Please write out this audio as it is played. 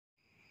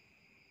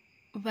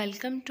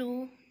Welcome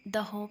to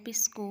the Hope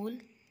School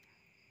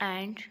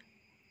and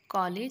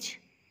College,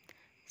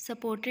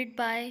 supported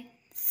by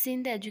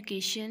Sindh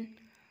Education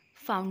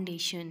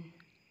Foundation.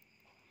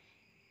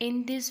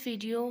 In this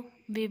video,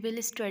 we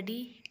will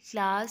study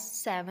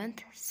class 7th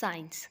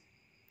Science.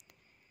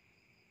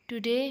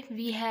 Today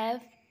we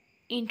have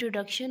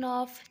introduction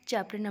of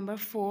chapter number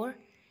 4,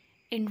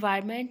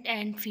 Environment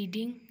and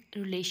Feeding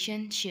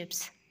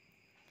Relationships.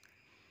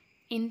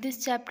 In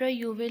this chapter,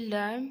 you will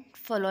learn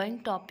following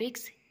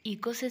topics: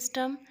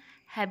 ecosystem,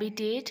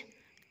 habitat,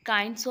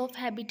 kinds of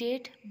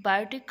habitat,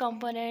 biotic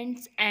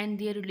components and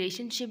their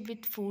relationship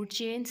with food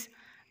chains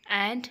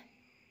and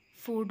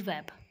food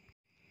web.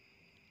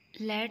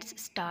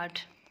 Let's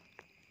start.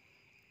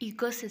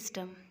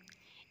 Ecosystem.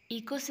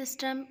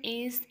 Ecosystem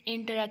is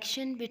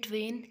interaction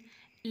between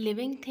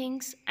living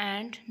things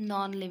and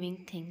non-living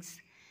things.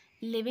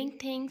 Living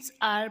things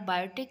are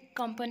biotic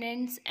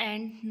components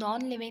and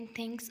non-living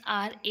things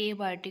are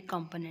abiotic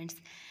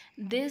components.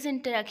 This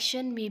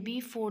interaction may be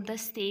for the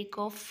sake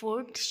of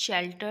food,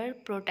 shelter,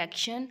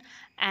 protection,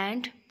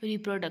 and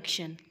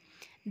reproduction.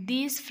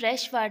 These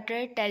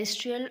freshwater,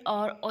 terrestrial,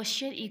 or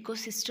ocean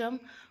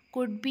ecosystem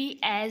could be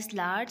as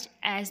large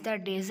as the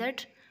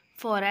desert,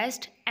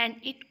 forest, and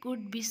it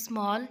could be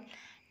small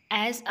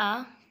as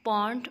a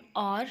pond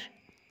or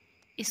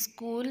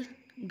school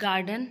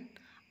garden.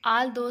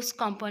 All those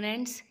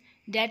components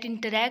that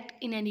interact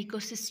in an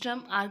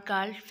ecosystem are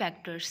called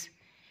factors.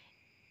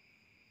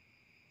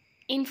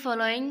 In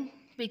following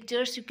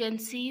pictures, you can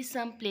see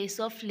some place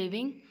of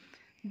living.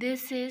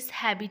 This is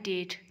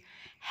habitat.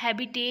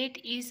 Habitat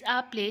is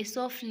a place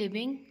of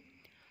living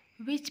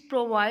which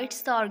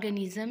provides the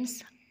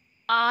organisms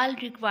all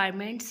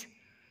requirements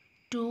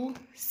to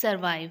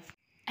survive.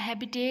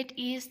 Habitat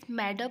is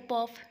made up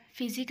of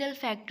physical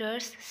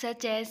factors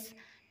such as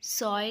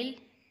soil,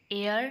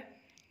 air,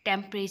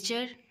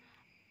 temperature,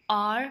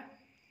 or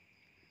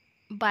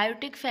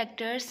biotic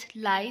factors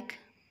like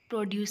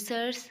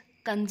producers,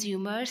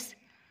 consumers,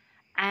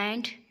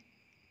 and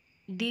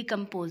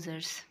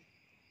decomposers.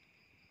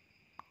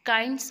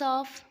 Kinds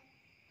of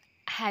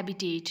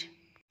habitat.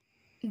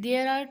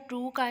 There are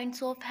two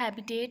kinds of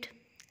habitat: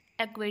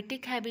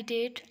 aquatic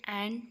habitat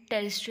and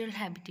terrestrial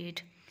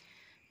habitat.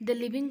 The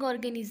living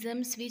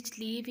organisms which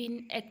live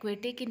in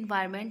aquatic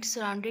environment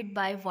surrounded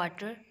by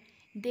water,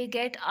 they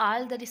get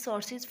all the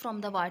resources from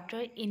the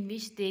water in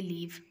which they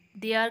live.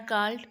 They are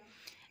called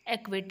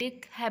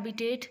aquatic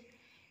habitat.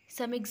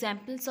 Some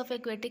examples of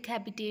aquatic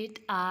habitat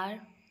are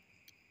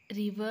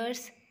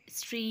rivers,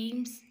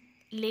 streams,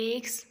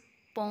 lakes,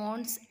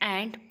 ponds,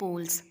 and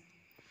pools.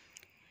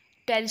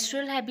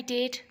 Terrestrial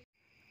habitat.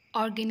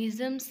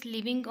 Organisms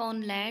living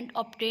on land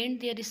obtain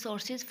their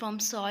resources from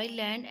soil,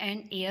 land,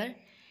 and air.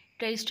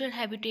 Terrestrial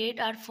habitat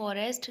are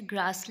forest,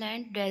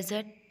 grassland,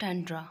 desert,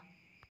 tundra.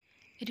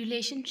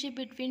 Relationship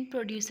between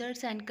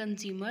producers and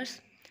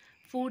consumers.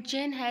 Food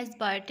chain has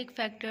biotic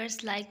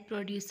factors like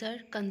producer,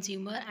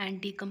 consumer,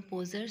 and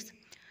decomposers.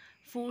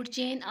 Food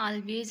chain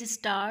always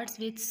starts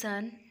with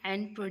sun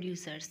and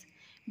producers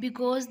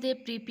because they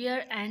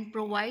prepare and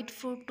provide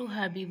food to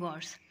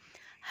herbivores.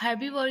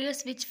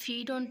 Herbivores which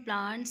feed on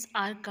plants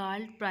are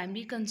called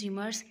primary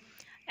consumers,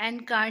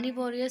 and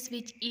carnivores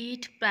which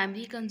eat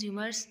primary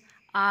consumers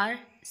are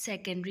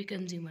secondary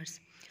consumers.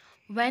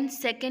 When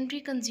secondary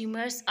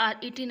consumers are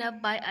eaten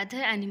up by other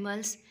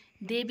animals,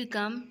 they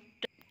become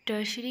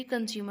tertiary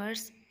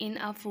consumers in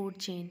a food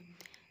chain.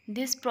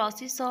 This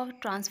process of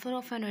transfer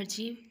of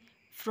energy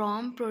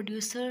from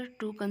producer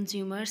to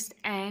consumers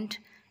and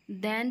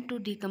then to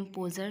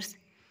decomposers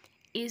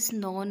is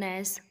known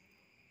as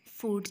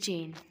food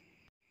chain.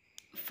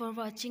 For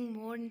watching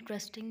more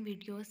interesting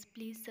videos,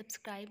 please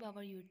subscribe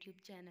our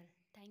YouTube channel.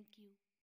 Thank you.